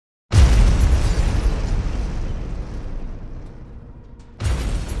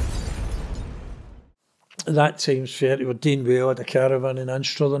at that time, we were doing well, had a caravan in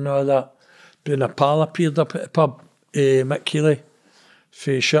Anstruther and all that. But then a pal appeared up at the pub, Mick Keeley,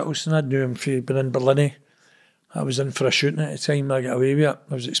 for Shuttleson. I knew him for being in Berlin. I was in for a shooting at the time, I got away with it.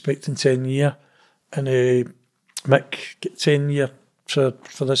 I was expecting 10 year. And Mick got 10 year for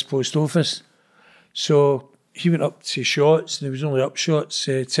this post office. So he went up to shots, and he was only up shots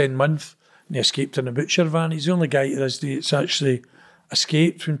 10 months, and he escaped in a butcher van. He's the only guy to this day that's actually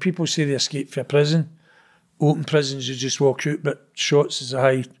escaped. When people say they escaped from a prison, open prisons you just walk out, but shots is a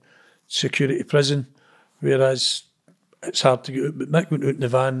high security prison, whereas it's hard to get out. But Mick went out in the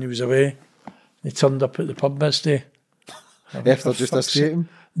van, he was away. He turned up at the pub this day. After just escaping?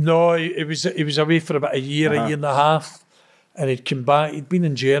 No, he was away for about a year and a half, and he'd come back. He'd been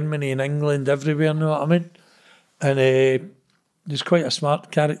in Germany and England, everywhere, you know what I mean? And he's quite a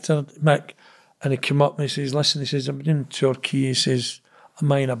smart character, Mick. And he came up and he says, listen, he says, I'm in Turkey. He says, I'm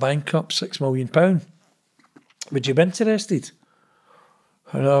buying a bank up, £6 million. Would you be interested?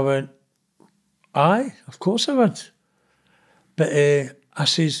 And I went, aye, of course I would. But I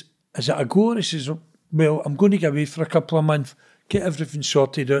says, is it a go? He says, well, I'm going to get away for a couple of months, get everything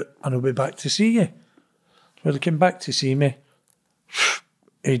sorted out, and I'll be back to see you. Well, he came back to see me.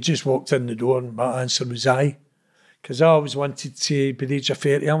 He just walked in the door and my answer was aye. Because I always wanted to, by the age of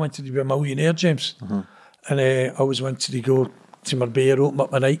 30, I wanted to be a millionaire, James. And I always wanted to go to Marbella, open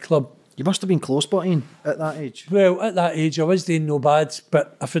up a nightclub. You must have been close butting at that age. Well, at that age, I was doing no bad,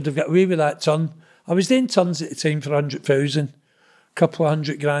 but if I'd have got away with that turn, I was doing turns at the time for 100,000, a couple of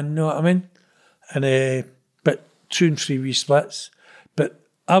 $100,000, you know what I mean? And but 2 and 3 wee splits. But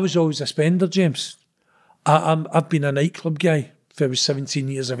I was always a spender, James. I've been a nightclub guy for I was 17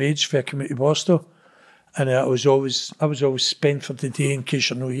 years of age for I came out to Boston. And I was always spent for the day in case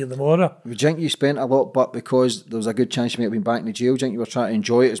you're not here tomorrow. You think you spent a lot, but because there was a good chance you might have been back in the jail, do you think you were trying to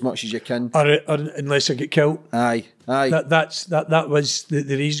enjoy it as much as you can? Or unless I get killed. Aye. That was the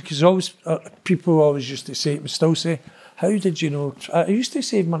reason. Because always people always used to say, still say, how did you know? I used to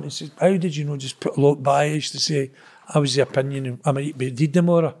say, man, how did you know? Just put a lot by. I used to say, I was the opinion I might be dead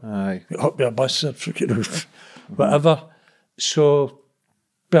tomorrow. Aye. Up with a bus or freaking whatever. So,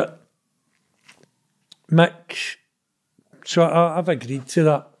 but Mick, so I've agreed to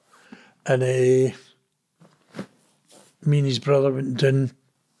that, and me and his brother went down.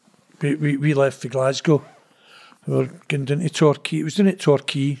 We left for Glasgow. We were going down to Torquay. It was down at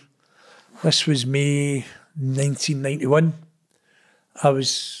Torquay. This was May 1991. I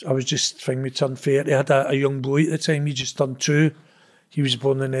was just thinking we turned 30. I had a young boy at the time. He just turned 2. He was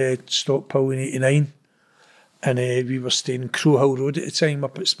born in Stockpool in 89, and we were staying in Crow Hill Road at the time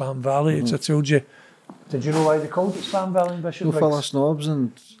up at Spam Valley. As I told you. Did you know why they called it Spam Valley in Bishop? No fella snobs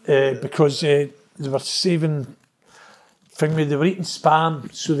and because they were saving. They were eating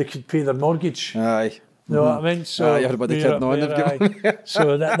spam so they could pay their mortgage. Aye. You know what I mean? So you heard about the kid on.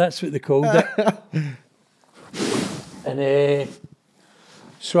 So that's what they called it. And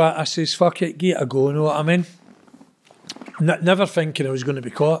so I says, fuck it, give it a go, you know what I mean? Never thinking I was going to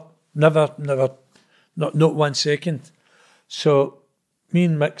be caught. Never, not 1 second. So me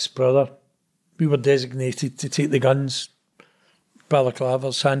and Mick's brother, we were designated to take the guns,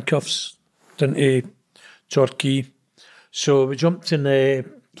 balaclavas, handcuffs, down to Torquay. So we jumped in,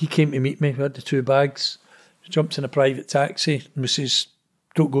 he came to meet me, we had the 2 bags. We jumped in a private taxi and we says,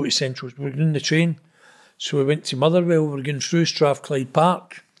 don't go to Central, we're going on the train. So we went to Motherwell, we were going through Strathclyde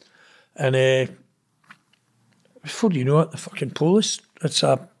Park. And before you know it, the fucking police, it's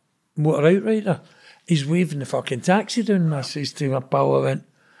a motor outrider, he's waving the fucking taxi down. And I says to my pal, I went,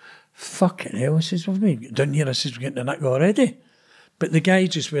 fucking hell, I says, we've been down here, I says, we're getting the nick already. But the guy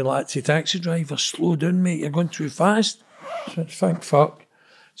just went like to taxi driver, slow down, mate, you're going too fast. So thank fuck.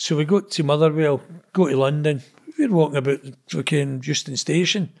 So we got to Motherwell, go to London, we were walking about the fucking Euston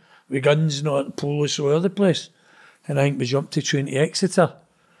Station with guns and all, police all over the place. And I think we jumped to train to Exeter.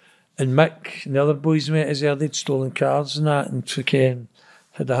 And Mick and the other boys met us there, they'd stolen cars and that, and fucking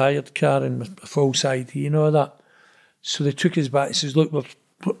had a hired car and a false ID and all that. So they took us back and says, look,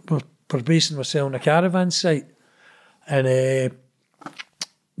 we're basing ourselves on a caravan site. And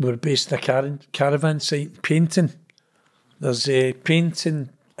we're based on a caravan site in Painting. There's Painting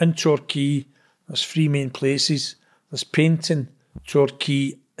in Torquay. There's 3 main places. There's Painting,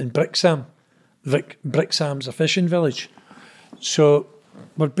 Torquay and Brixham. Brixham's a fishing village. So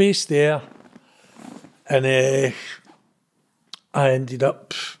we're based there. And I ended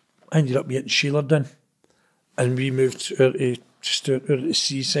up getting Sheila done. And we moved out to just out at the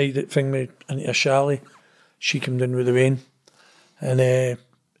seaside, that thing me into a chalet. She came down with the rain. And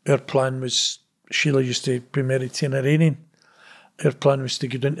our plan was, Sheila used to be married to an Iranian. Her plan was to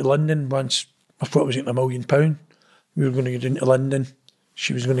go down to London once I thought I was getting £1 million. We were going to get into London.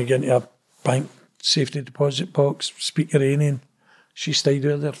 She was going to get into a bank safety deposit box, speak Iranian. She stayed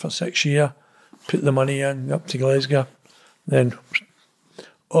out there for 6 years, put the money in, up to Glasgow. Then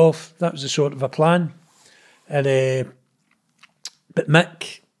off. That was the sort of a plan. And but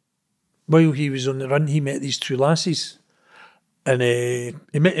Mick, while he was on the run, he met these two lasses. And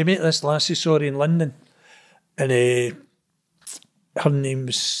he met this lassie, in London. And her name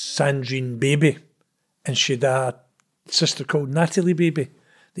was Sandrine Baby. And she had a sister called Natalie Baby.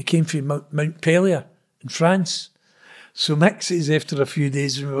 They came from Mount Pellier in France. So Mick says after a few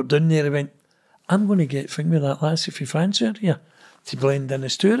days when we were down there, he went, I'm going to get thing with that lassie from France area to blend in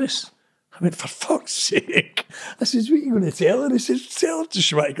as tourists. I went, for fuck's sake. I says, what are you going to tell her? He says, tell her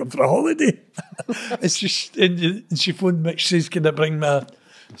she want to come for a holiday. and she phoned Mick, she says, can I bring my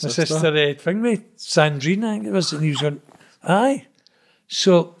sister thing with Sandrine, I think it was. And he was going, aye.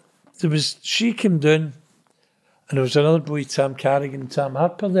 So she came down, and there was another boy, Tam Carrigan, Tam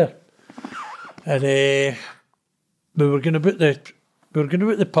Harper there. And we were going to book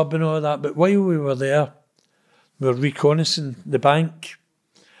the pub and all that, but while we were there, we were reconnaissing the bank.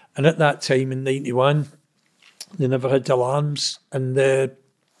 And at that time in 91, they never had alarms in the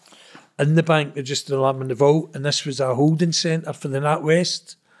bank. They just had an alarm in the vault, and this was a holding centre for the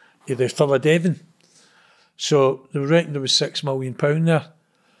NatWest, the Philadelphia. So they reckoned there was £6 million there.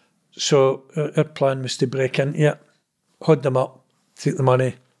 So our plan was to break into it, hod them up, take the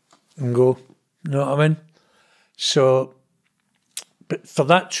money, and go. You know what I mean? So, but for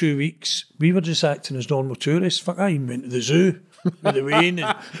that 2 weeks, we were just acting as normal tourists. Fuck, I even went to the zoo with the Wayne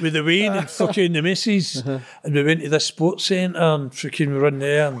and fucking the missus. And we went to this sports centre and fucking we were in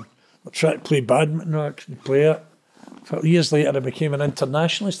there and we tried to play badminton or actually play it. Years later, I became an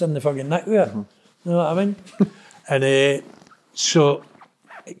internationalist in the fucking nick with it. You know what I mean? And so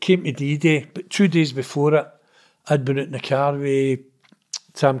it came to D-Day, but 2 days before it, I'd been out in the car with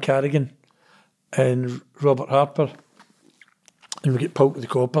Tam Carrigan and Robert Harper, and we get pulled with the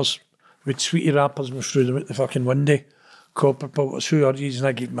coppers. We'd sweetie rappers and we threw them out the fucking window. Copper pulled us, who are you? And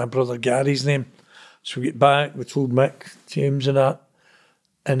I gave my brother Gary's name. So we get back, we told Mick, James and that,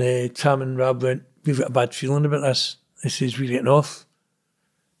 and Tam and Rob went, we've got a bad feeling about this. He says, we're getting off.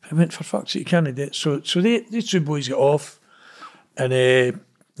 I went, for fuck's sake, you can't do it. So these two boys got off, and it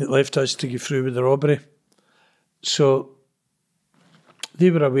left us to go through with the robbery. So they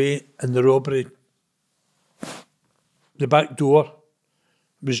were away, and the robbery, the back door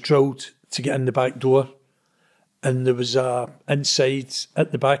was drilled to get in the back door, and there was inside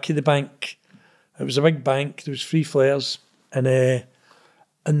at the back of the bank. It was a big bank. There was 3 flares, and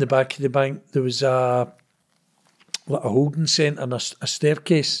in the back of the bank there was a holding centre and a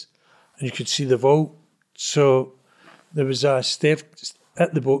staircase, and you could see the vault. So there was a stair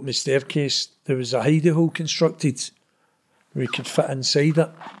at the bottom of the staircase. There was a hidey hole constructed where you could fit inside it.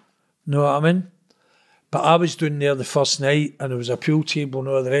 Know what I mean? But I was down there the first night, and there was a pool table and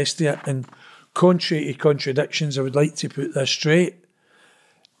all the rest of it. And contrary to contradictions, I would like to put this straight.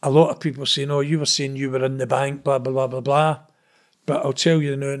 A lot of people saying, oh, you were saying you were in the bank, blah, blah, blah, blah, blah. But I'll tell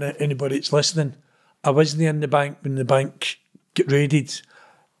you now, anybody that's listening, I wasn't in the bank when the bank got raided.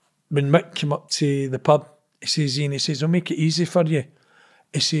 When Mick came up to the pub, he says, Ian, he says, I'll make it easy for you.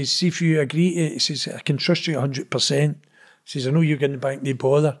 He says, see if you agree to it. He says, I can trust you 100%. He says, I know you're in the bank, no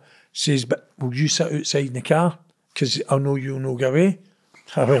bother. He says, but will you sit outside in the car? Because I know you'll not get away.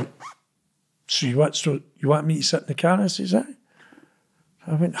 I went, so you want me to sit in the car? I says, aye.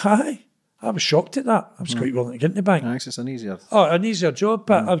 I went, hi. I was shocked at that. I was quite willing to get in the bank. Thanks, it's an easier job,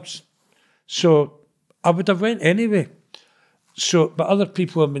 but I would have went anyway. So, but other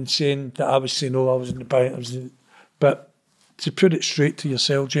people have been saying that I was saying, oh, I was in the bank. But to put it straight to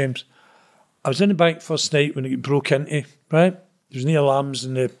yourself, James, I was in the bank first night when it got broke into, right? There was no alarms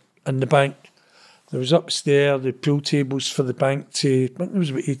in the bank. There was upstairs, the pool tables for the bank I think there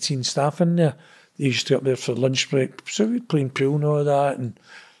was about 18 staff in there. They used to go up there for lunch break. So we were playing pool and all that, and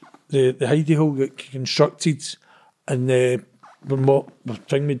the hidey hole got constructed, and the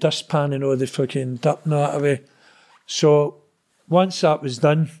thing with dustpan and all the fucking dirt and all that away. So once that was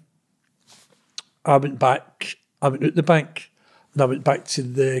done, I went out the bank, and I went back to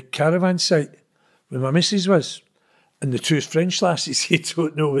the caravan site where my missus was. And the 2 French lasses, they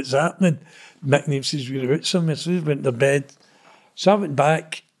don't know what's happening. Mick name says we were out somewhere, so we went to bed. So I went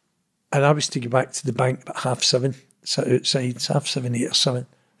back, and I was to go back to the bank about 7:30, sat outside, it's 7:30, 8 or something.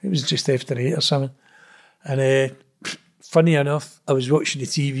 It was just after 8 or something. And funny enough, I was watching the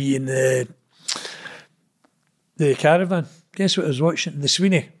TV in the caravan. Guess what I was watching? The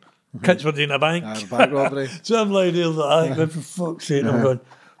Sweeney. Kids were doing a bank. Bank robbery. So I'm lying there like, for fuck's sake, I'm going,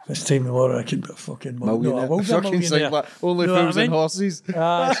 This time tomorrow I could be a fucking millionaire. No, I will be a Fucking millionaire. like, only Know what fools I and mean? horses.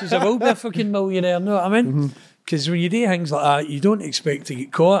 Says I will be a fucking millionaire, know what I mean? Because when you do things like that, you don't expect to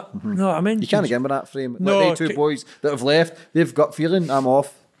get caught. Know what I mean? You can't get in with that frame. No, Like they two boys that have left, they've got feeling, I'm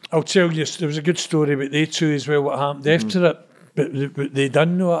off. I'll tell you, there was a good story about they two as well, what happened after it. But they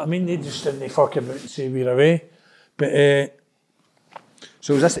done know what I mean? They just didn't fuck about and say we're away. But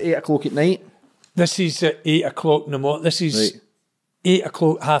So was this at 8 o'clock at night? this is at 8 o'clock in the morning. This is Right. 8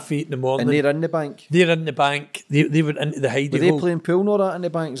 o'clock, 8:30 in the morning. And they're in the bank? They're in the bank. They went into the hidey Were they hole. playing pool and all that in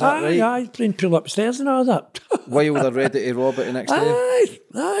the bank? Is that right? Aye, playing pool upstairs and all that. While they're ready to rob it the next day?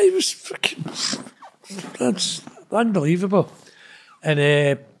 Aye, it was fucking... That's unbelievable.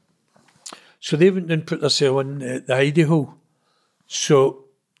 And so they went and put themselves in the hidey hole. So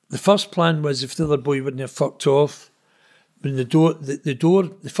the first plan was if the other boy wouldn't have fucked off, when the door,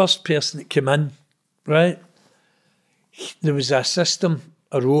 the first person that came in, right, there was a system,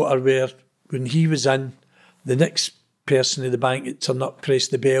 a rotor where when he was in, the next person in the bank would turn up, press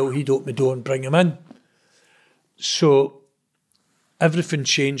the bell, he'd open the door and bring him in. So everything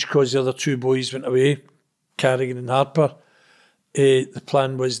changed because the other two boys went away, Carrigan and Harper. The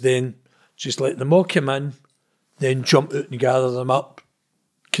plan was then just let them all come in, then jump out and gather them up.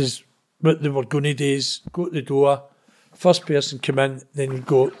 Because what they were going to do is go to the door, first person come in, then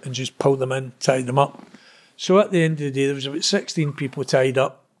go and just pull them in, tie them up. So at the end of the day, there was about 16 people tied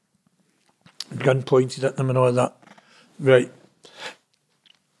up, gun pointed at them and all that. Right.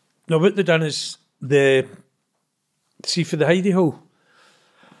 Now what they done is, see for the hidey hole,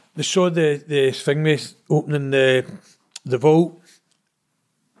 they saw the thing with opening the vault,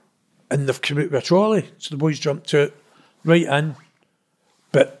 and they've come out with a trolley. So the boys jumped out, right in.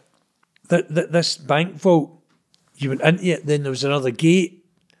 But this bank vault, you went into it, then there was another gate,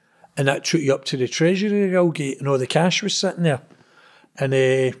 and that took you up to the Treasury Rail gate, and all the cash was sitting there.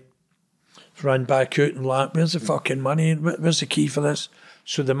 And ran back out and like, where's the fucking money? Where's the key for this?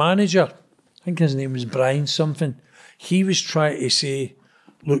 So the manager, I think his name was Brian something, he was trying to say,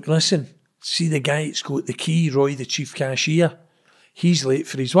 look, listen, see the guy that's got the key, Roy, the chief cashier, he's late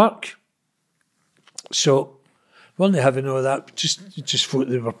for his work. So, weren't they having all that? Just thought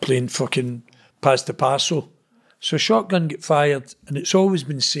they were playing fucking pass the parcel. So a shotgun get fired, and it's always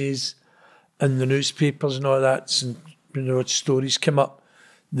been says in the newspapers and all that, and stories come up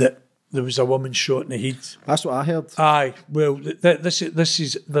that there was a woman shot in the head. That's what I heard. Aye, well, this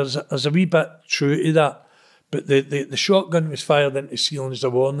is there's a wee bit true to that, but the shotgun was fired into the ceiling as a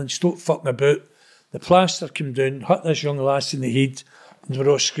warning. Stop fucking about. The plaster came down, hit this young lass in the head, and they were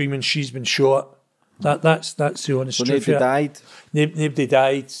all screaming, "She's been shot." That's the honest truth. So nobody died? Nobody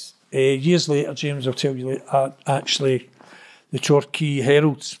died. Years later, James, I'll tell you later, actually, the Torquay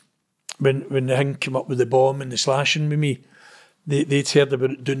Herald, when the thing came up with the bomb and the slashing with me, they'd heard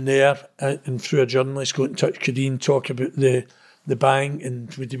about it down there, and through a journalist got in touch with Dean, talk about the bang,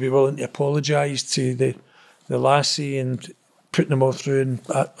 and would they be willing to apologise to the lassie and putting them all through, and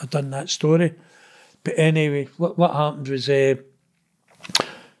I've done that story. But anyway, what happened was the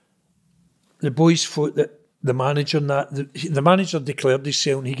boys thought that the manager and the manager declared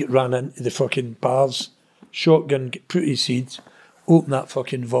himself, and he get ran into the fucking bars, shotgun, get put his head, open that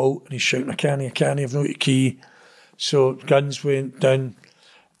fucking vault, and he's shouting, I can't, I've no key. So guns went down,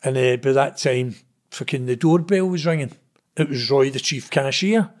 and by that time, fucking the doorbell was ringing. It was Roy, the chief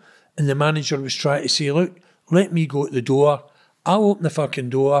cashier, and the manager was trying to say, look, let me go to the door, I'll open the fucking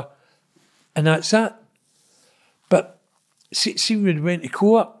door, and that's it. But see when we went to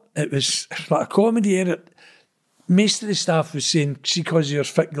court, it was like a comedy era. Most of the staff was saying, see, because of your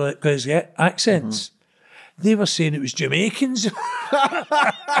thick Glasgow accents, they were saying it was Jamaicans. They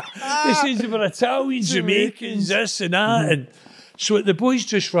said they were Italian, Jamaicans, this and that. And so the boys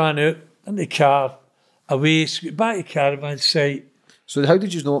just ran out in the car, away, back to caravan site. So how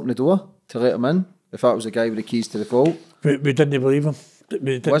did you not open the door to let him in, if that was the guy with the keys to the vault? We didn't believe him.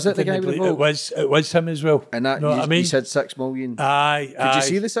 Was it the guy with the vault? It was him as well. And that, know what I mean? You said 6 million. Aye, Could you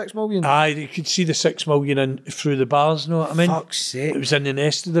see the 6 million? Aye, you could see the 6 million in through the bars, know what I mean? Fuck's sake. It was in the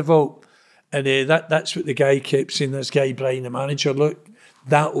nest of the vault. And that's what the guy kept saying, this guy, Brian, the manager, look,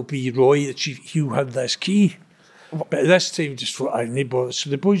 that'll be Roy, the chief, he'll have this key. But at this time, just thought, I need bother. So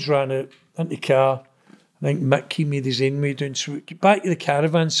the boys ran out in the car. I think Mickey made his own way down. So back to the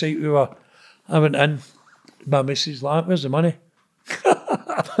caravan site we were. I went in, my missus like, where's the money?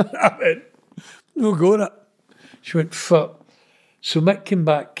 I went, no got it. She went, fuck. So Mick came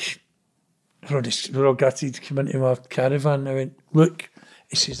back, we're all gutted, came into my caravan. I went, look,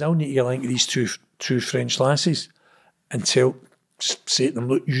 he says, I'll need to get a link to these two French lasses and say to them,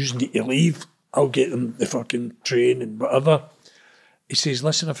 look, you need to leave. I'll get them the fucking train and whatever. he says,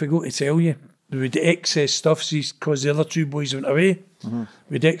 listen, if I go to tell you, with the excess stuff, because the other two boys went away,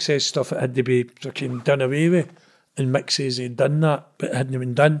 with excess stuff, it had to be fucking done away with. And Mick says he'd done that, but it hadn't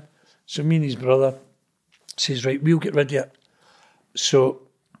been done. So me and his brother says, right, we'll get rid of it. So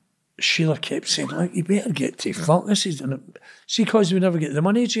Sheila kept saying, like, you better get to fuck this. See, because we never get the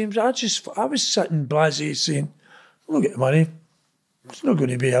money, James, I was sitting blasé saying, we'll get the money. It's not going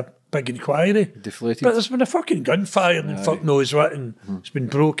to be a big inquiry. Deflated. But there's been a fucking gunfire and fuck knows what, and it's been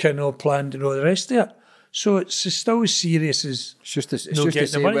broken, all planned and all the rest of it. So it's still as serious as It's just to say whether you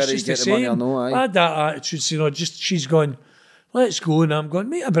get the money or not. I had that attitude, she's going, let's go, and I'm going,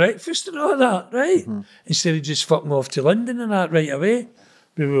 make a breakfast and all that, right? Instead of just fucking off to London and that right away.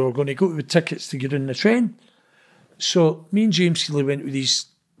 We were going to go with tickets to get on the train. So me and James Healy went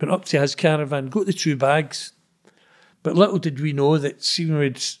up to his caravan, got the 2 bags. But little did we know that seeing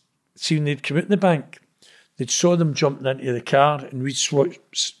they'd come out the bank, they'd saw them jumping into the car, and they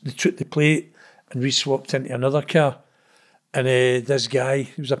took the plate and we swapped into another car. And this guy,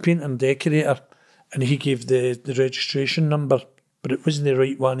 he was a painter and decorator, and he gave the registration number, but it wasn't the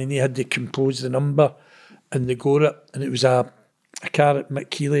right one, and he had to compose the number and they got it, and it was a car that Mick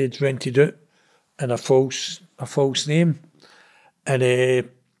Keeley had rented out and a false name. And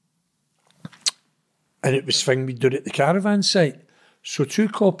it was thing we'd done at the caravan site. So 2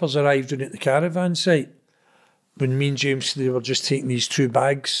 coppers arrived in at the caravan site when me and James, they were just taking these 2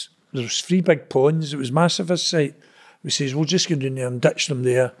 bags. There was 3 big ponds. It was massive, this site. We says, we'll just go down there and ditch them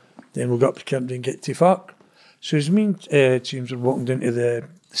there. Then we'll go up to Camden and get to fuck. So as me and James were walking down to the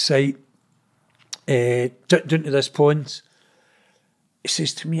site, down to this pond, he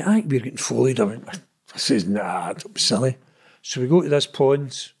says to me, I think we're getting followed. I says, nah, don't be silly. So we go to this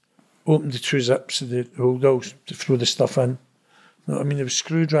pond, open the 2 zips of the holdalls to throw the stuff in. You know what I mean? There was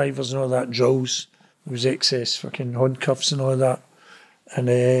screwdrivers and all that, drills. There was excess fucking handcuffs and all that.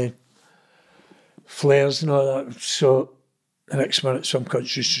 And flares and all that. So the next minute, some cunts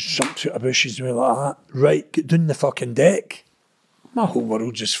just jumped out of bushes and went like that. Right, get down the fucking deck. My whole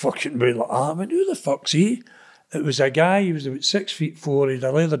world just fucking went like that. I went, who the fuck's he? It was a guy, he was about 6'4", he had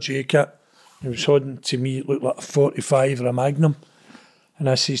a leather jacket. He was holding to me, it looked like a 45 or a Magnum. And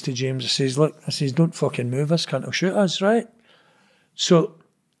I says to James, I says, look, don't fucking move, this cunt will shoot us, right? So,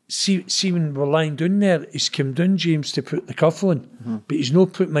 see when we're lying down there, he's come down, James, to put the cuff on, but he's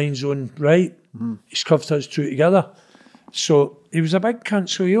not put mine on right. He's cuffed us 2 together. So, he was a big cunt,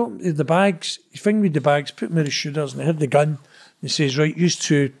 so he opened the bags, he fingered the bags, put them in his shooters, and he had the gun, and he says, right, you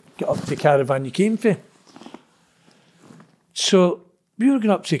 2 get up to the caravan you came for. So, we were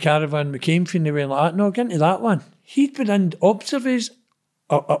going up to the caravan we came for, and they went like that, no, get into that one. He'd been in observing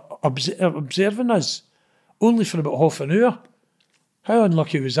us only for about half an hour. How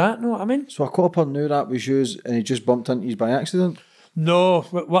unlucky was that, know what I mean? So a copper knew that was yours and he just bumped into you by accident? No,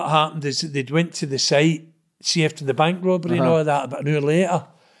 what happened is that they'd went to the site, see after the bank robbery and all that, about an hour later,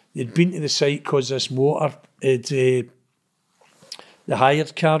 they'd been to the site because this motor, the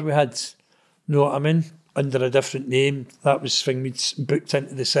hired car we had, know what I mean, under a different name. That was the thing we'd booked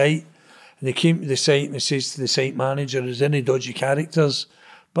into the site. And they came to the site and they says to the site manager, is there any dodgy characters?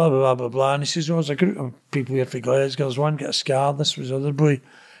 Blah, blah, blah, blah, blah. And he says, oh, there's a group of people here for Glasgow. There's one got a scar, this was the other boy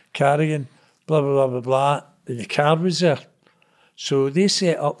carrying, blah, blah, blah, blah, blah. And the car was there. So they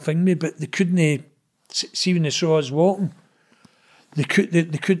set up thingy, but they couldn't see when they saw us walking. They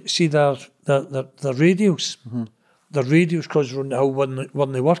couldn't see their radios. Their radios, because we're on the hill,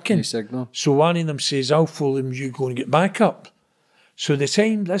 weren't working. Any signal. So one of them says, I'll follow him, you go and get back up. So the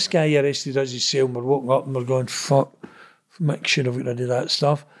time this guy arrested us his cell, and we're walking up and we're going, fuck, make sure I've got rid of that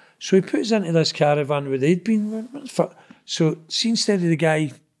stuff. So he puts into this caravan where they'd been. What the fuck? So see, instead of the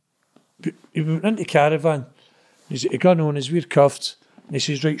guy, he went into the caravan, he's got a gun on, his we're cuffed, and he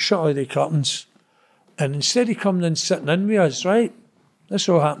says, right, shut all the curtains. And instead of coming in sitting in with us, right, this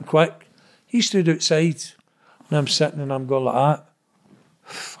all happened quick. He stood outside, and I'm sitting and I'm going like that.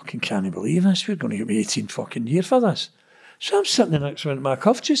 Fucking can't believe this, we're going to get me 18 fucking years for this. So I'm sitting there next minute, my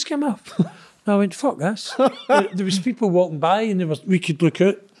cuff just came up. And I went, fuck this. There was people walking by and we could look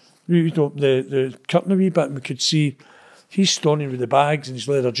out. We'd open the curtain a wee bit and we could see he's standing with the bags and his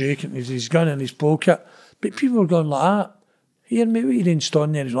leather jacket and his gun in his pocket. But people were going like that. Here, mate, what are you doing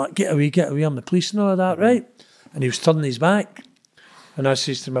standing there? He's like, get away, I'm the police and all of that, right? And he was turning his back. And I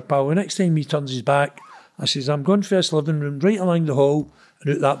says to my pal, the next time he turns his back, I says, I'm going for this living room right along the hall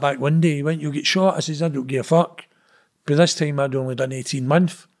and out that back window. He went, you'll get shot. I says, I don't give a fuck. But this time I'd only done 18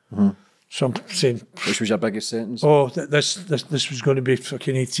 months. So I'm saying... Which was your biggest sentence? Oh, this was going to be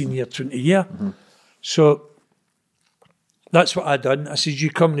fucking 18 year, 20 year. So that's what I done. I said, you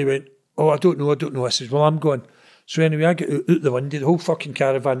come? And he went, oh, I don't know. I said, well, I'm going. So anyway, I get out the window, the whole fucking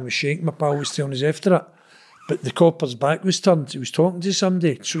caravan was shaking, my pal was telling us after it. But the copper's back was turned, he was talking to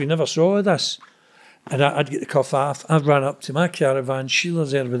somebody, so he never saw this. And I'd get the cuff off, I ran up to my caravan,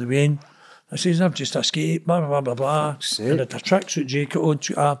 Sheila's there with the rain. I says, I've just escaped, blah, blah, blah, blah. And I had a tracksuit jacket on,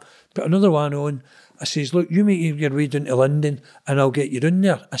 put another one on. I says, look, you make your way down to London and I'll get you down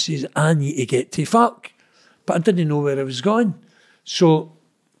there. I says, I need to get to fuck. But I didn't know where I was going. So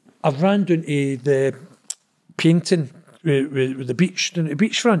I ran down to the painting with the beach, down at the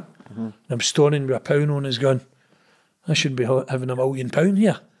beachfront. And I'm standing with £1 on his gun. I should be having £1 million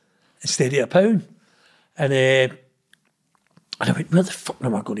here instead of £1. And I went, where the fuck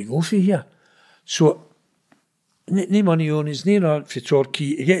am I going to go for here? So, no money on us, no not for Torquay.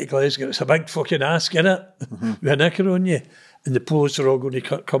 You get to Glasgow, it's a big fucking ask, innit? With a knicker on you. And the police are all going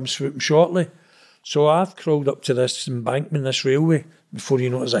to come swooping shortly. So I've crawled up to this embankment, this railway, before you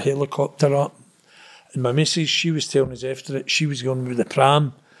know there's a helicopter up. And my missus, she was telling us after it, she was going with the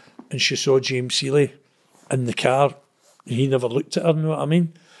pram and she saw James Seeley in the car. And he never looked at her, you know what I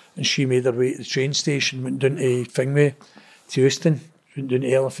mean? And she made her way to the train station, went down to Fingway, to Euston, went down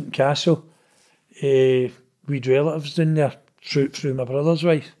to Elephant Castle. We'd relatives down there through my brother's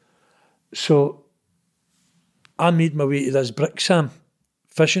wife. So I made my way to this Brixham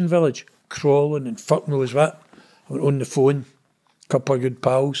fishing village, crawling and fuck knows what. I went on the phone, a couple of good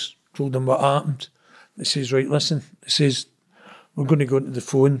pals, told them what happened. They says, right, listen, they says, we're going to go into the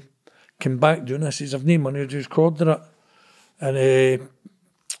phone, come back down. I says, I've no money to record it. And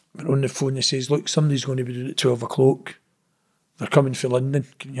went on the phone, they says, look, somebody's going to be doing it at 12 o'clock. They're coming for London.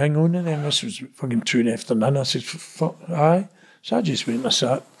 Can you hang on? And then this was fucking 2 in the afternoon. I said, fuck, aye. So I just went and I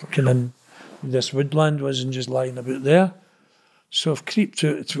sat fucking in this woodland was and just lying about there. So I've creeped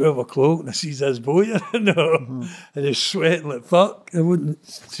out at 12 o'clock and I sees this boy, and he's sweating like fuck. I wouldn't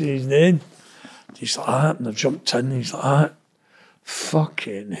say his name. He's like that, and I jumped in, he's like that.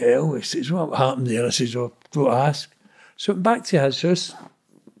 Fucking hell. He says, what happened there? I says, oh, don't ask. So I went back to his house.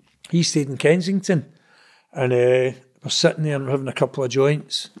 He stayed in Kensington, and we're sitting there and we're having a couple of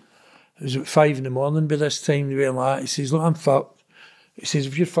joints. It was at 5 in the morning by this time. They went like that. He says, look, I'm fucked. He says,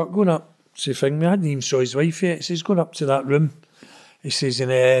 if you're fucked, going up to the thing, I hadn't even saw his wife yet. He says, going up to that room. He says,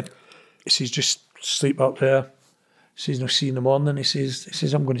 and he says, just sleep up there. He says, I'll see you in the morning. He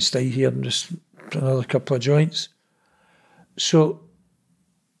says, I'm going to stay here and just put another couple of joints. So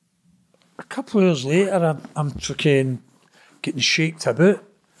a couple of hours later, I'm fucking getting shaked about.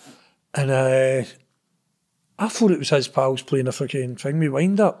 And I thought it was his pals playing a fucking thing, we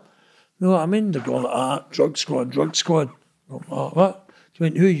wind up. You know what I mean? They're going like that, drug squad. I'm like, what? He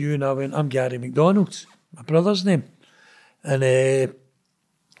went, who are you? And I went, I'm Gary MacDonald, my brother's name. And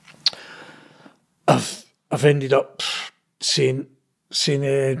I've ended up saying,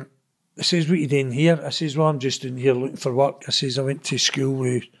 he says, what are you doing here? I says, well, I'm just in here looking for work. I says, I went to school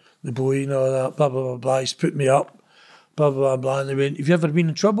with the boy and all that, blah, blah, blah, blah. He's put me up, blah, blah, blah, blah. And they went, have you ever been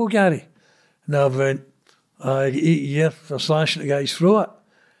in trouble, Gary? And I went, I get 8 years for slashing the guy's throat.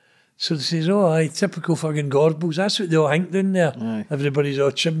 So they says, oh, aye, typical fucking Gorbals. That's what they all think down there. Aye. Everybody's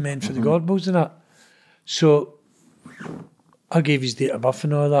all chib men for the Gorbals and that. So I gave his date of birth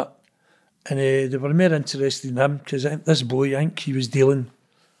and all that. And they were more interested in him because this boy, I think he was dealing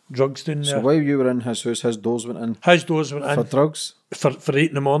drugs down there. So while you were in his house, his doors went in? His doors went in. For drugs? For 8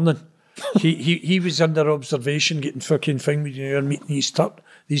 in the morning. he was under observation getting fucking thing with you know, meeting these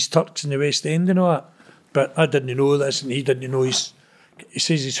Turks in the West End and all that. But I didn't know this and he didn't know he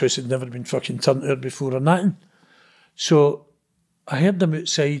says his house had never been fucking turned out before or nothing. So I heard them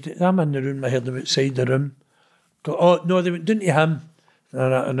outside. I'm in the room, I heard them outside the room. Go, oh, no, they went down to him.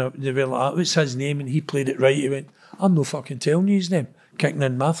 And they were like, what's his name? And he played it right. He went, I'm no fucking telling you his name. Kicking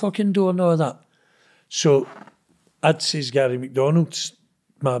in my fucking door and all that. So I'd says Gary MacDonald's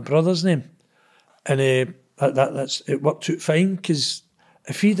my brother's name. And that's it worked out fine because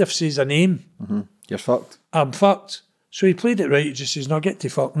if he'd have says a name, you're fucked. I'm fucked. So he played it right. He just says, no, get to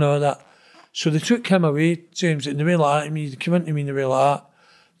fuck and all that. So they took him away, James, and they were like that to me. They came into me and they were like that.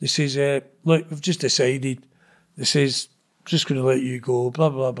 They says, look, we've just decided. They says, just going to let you go, blah,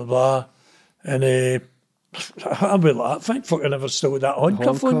 blah, blah, blah. And I went like that. Thank fuck I never still had that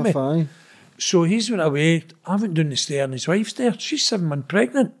handcuff on me. Aye. So he's went away. I went down the stair and his wife's there. She's 7 months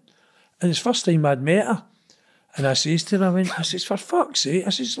pregnant. And it's the first time I'd met her. And I says to her, I says, for fuck's sake.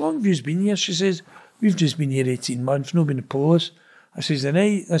 I says, how long have you been here? She says, we've just been here 18 months, no been in Polish. I says, the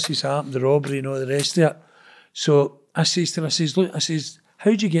night this has happened, the robbery and all the rest of it. So I says to her, I says, look, I says,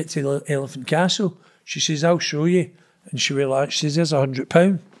 how'd you get to Elephant Castle? She says, I'll show you. And she went like, she says, there's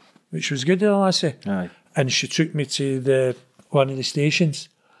 £100, which was good, Lassie. Aye. And she took me to one of the stations.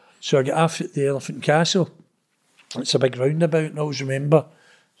 So I got off at the Elephant Castle. It's a big roundabout, and I always remember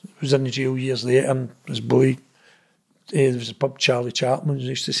I was in the jail years later, and this boy, there was a pub, Charlie Chaplin's,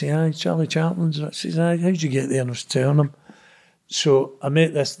 used to say, aye, Charlie Chaplin's. And I says, aye, how'd you get there? And I was telling him. So I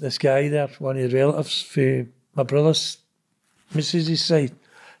met this guy there, one of the relatives for my brother's missus' side.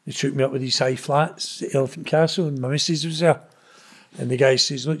 They took me up with these high flats at Elephant Castle, and my missus was there. And the guy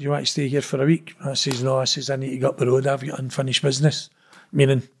says, look, you want to stay here for a week? I says, no. I says, I need to go up the road. I've got unfinished business.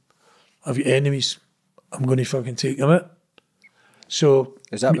 Meaning, I've got enemies. I'm going to fucking take them out. So...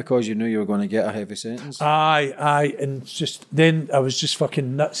 Is that because you knew you were going to get a heavy sentence? Aye. And just then I was just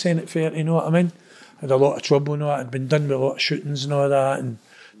fucking nuts in it fair, you know what I mean? I had a lot of trouble, you know. I'd been done with a lot of shootings and all that and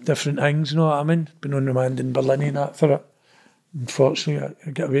different things, you know what I mean? Been on remand in Berlin and that for it. Unfortunately,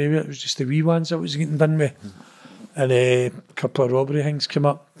 I got away with it. It was just the wee ones I was getting done with. And a couple of robbery things came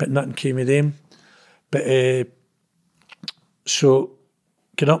up, but nothing came of them. But so,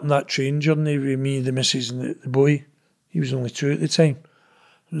 getting up on that train journey with me, the missus and the boy, he was only 2 at the time.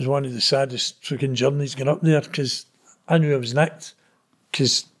 It was one of the saddest fucking journeys getting up there because I knew I was nicked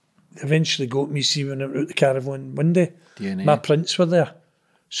because they eventually got me, see when I went out the caravan one day. DNA. My prints were there.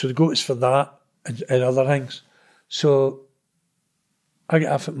 So they got us for that and other things. So I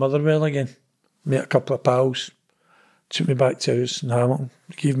got off at Motherwell again, met a couple of pals, took me back to house in Hamilton,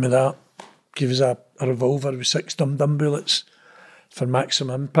 gave me that, gave us a revolver with 6 dum-dum bullets for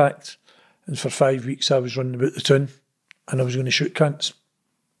maximum impact. And for 5 weeks I was running about the town and I was going to shoot cunts.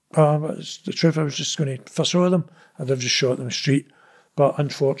 But it's the truth, I was just going to, if I saw them, I'd have just shot them in the street. But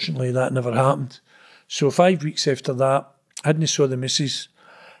unfortunately that never happened. So 5 weeks after that, I hadn't saw the missus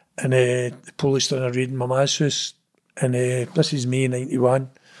and the police done a raid in my ma's house. And this is May 91.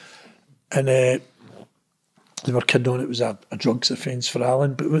 And they were kidding on it was a drugs offence for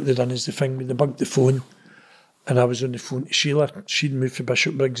Alan. But what they done is they bugged the phone. And I was on the phone to Sheila. She'd moved from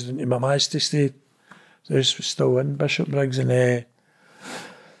Bishopbriggs into my ma's to stay. The house was still in Bishopbriggs. And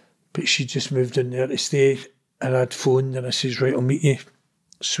but she just moved in there to stay. And I'd phoned and I says, right, I'll meet you.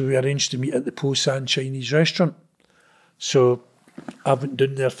 So we arranged to meet at the Posan Chinese restaurant. So I went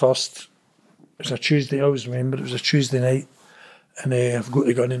down there first. It was a Tuesday, I always remember, it was a Tuesday night. And I've got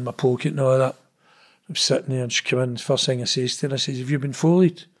the gun in my pocket and all that. I was sitting there and she came in. The first thing I says to her, I says, have you been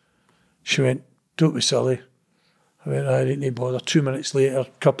followed? She went, don't be silly. I went, I didn't bother. 2 minutes later, a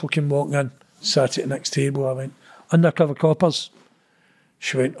couple came walking in, sat at the next table. I went, undercover coppers.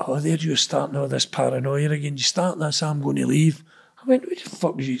 She went, oh, there you're starting all this paranoia again. You start this, I'm going to leave. I went, what the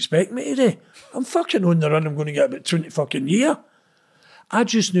fuck do you expect me to do? I'm fucking on the run, I'm going to get about 20 fucking year. I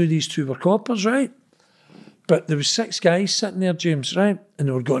just knew these 2 were coppers, right? But there was 6 guys sitting there, James, right? And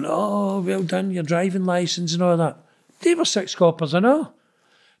they were going, oh, well done, your driving licence and all that. They were 6 coppers, I know.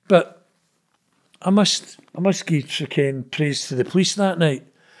 But I must give fucking praise to the police that night.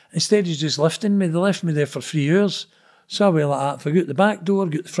 Instead of just lifting me, they left me there for 3 hours. So I went like that. If I got the back door,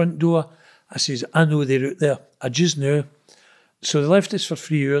 got the front door, I says, I know they're out there. I just knew. So they left us for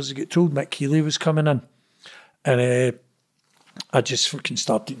 3 hours. I got told Mick Keeley was coming in. And I just fucking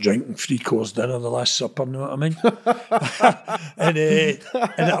started drinking 3-course dinner, the last supper, know what I mean? and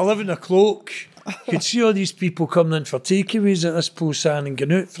at 11 o'clock, you could see all these people coming in for takeaways at this Posan and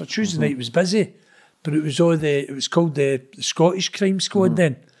going out. For a Tuesday night, it was busy. But it was called the Scottish Crime Squad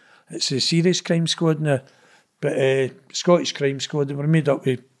then. It's a serious crime squad now. But Scottish Crime Squad, they were made up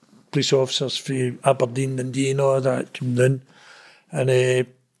with police officers from Aberdeen, Dundee and all that came down. And it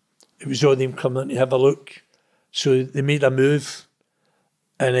was all them coming in to have a look. So they made a move.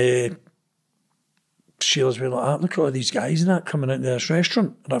 And Sheila's been like, look at all these guys and that coming into this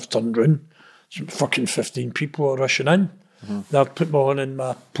restaurant. And I've turned round. There's fucking 15 people all rushing in. They've put my one in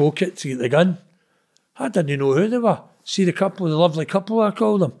my pocket to get the gun. I didn't know who they were. See the lovely couple I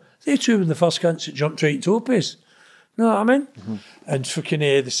called them. They 2 were the first cunts that jumped right to Opes. Know what I mean? And fucking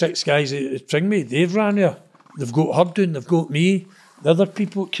the 6 guys that bring me, they've ran here. They've got her down, they've got me. The other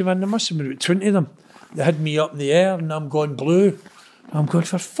people that came in, there must have been about 20 of them. They had me up in the air and I'm going blue. I'm going,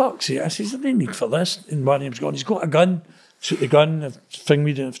 for fuck's sake. I says, there's no need for this. And one of them's gone, he's got a gun. Took the gun, I've thinged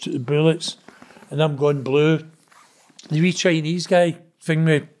me, I've took the bullets. And I'm going blue. The wee Chinese guy thinged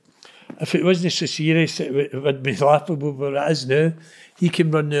me. If it wasn't so serious, it would be laughable, but it is now. He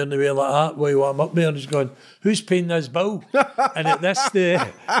came running there in the way like that while I'm up there and he's going, who's paying this bill? And at this,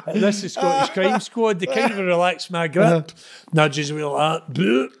 the Scottish Crime Squad, they kind of relaxed my grip. Nudges me like that.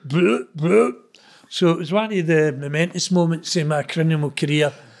 Boop, boop, boop. So it was one of the momentous moments in my criminal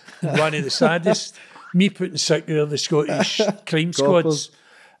career, and one of the saddest. Me putting sick there, the Scottish Crime Squads,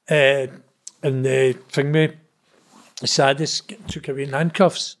 and the thing me, the saddest, took away in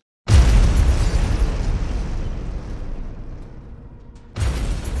handcuffs.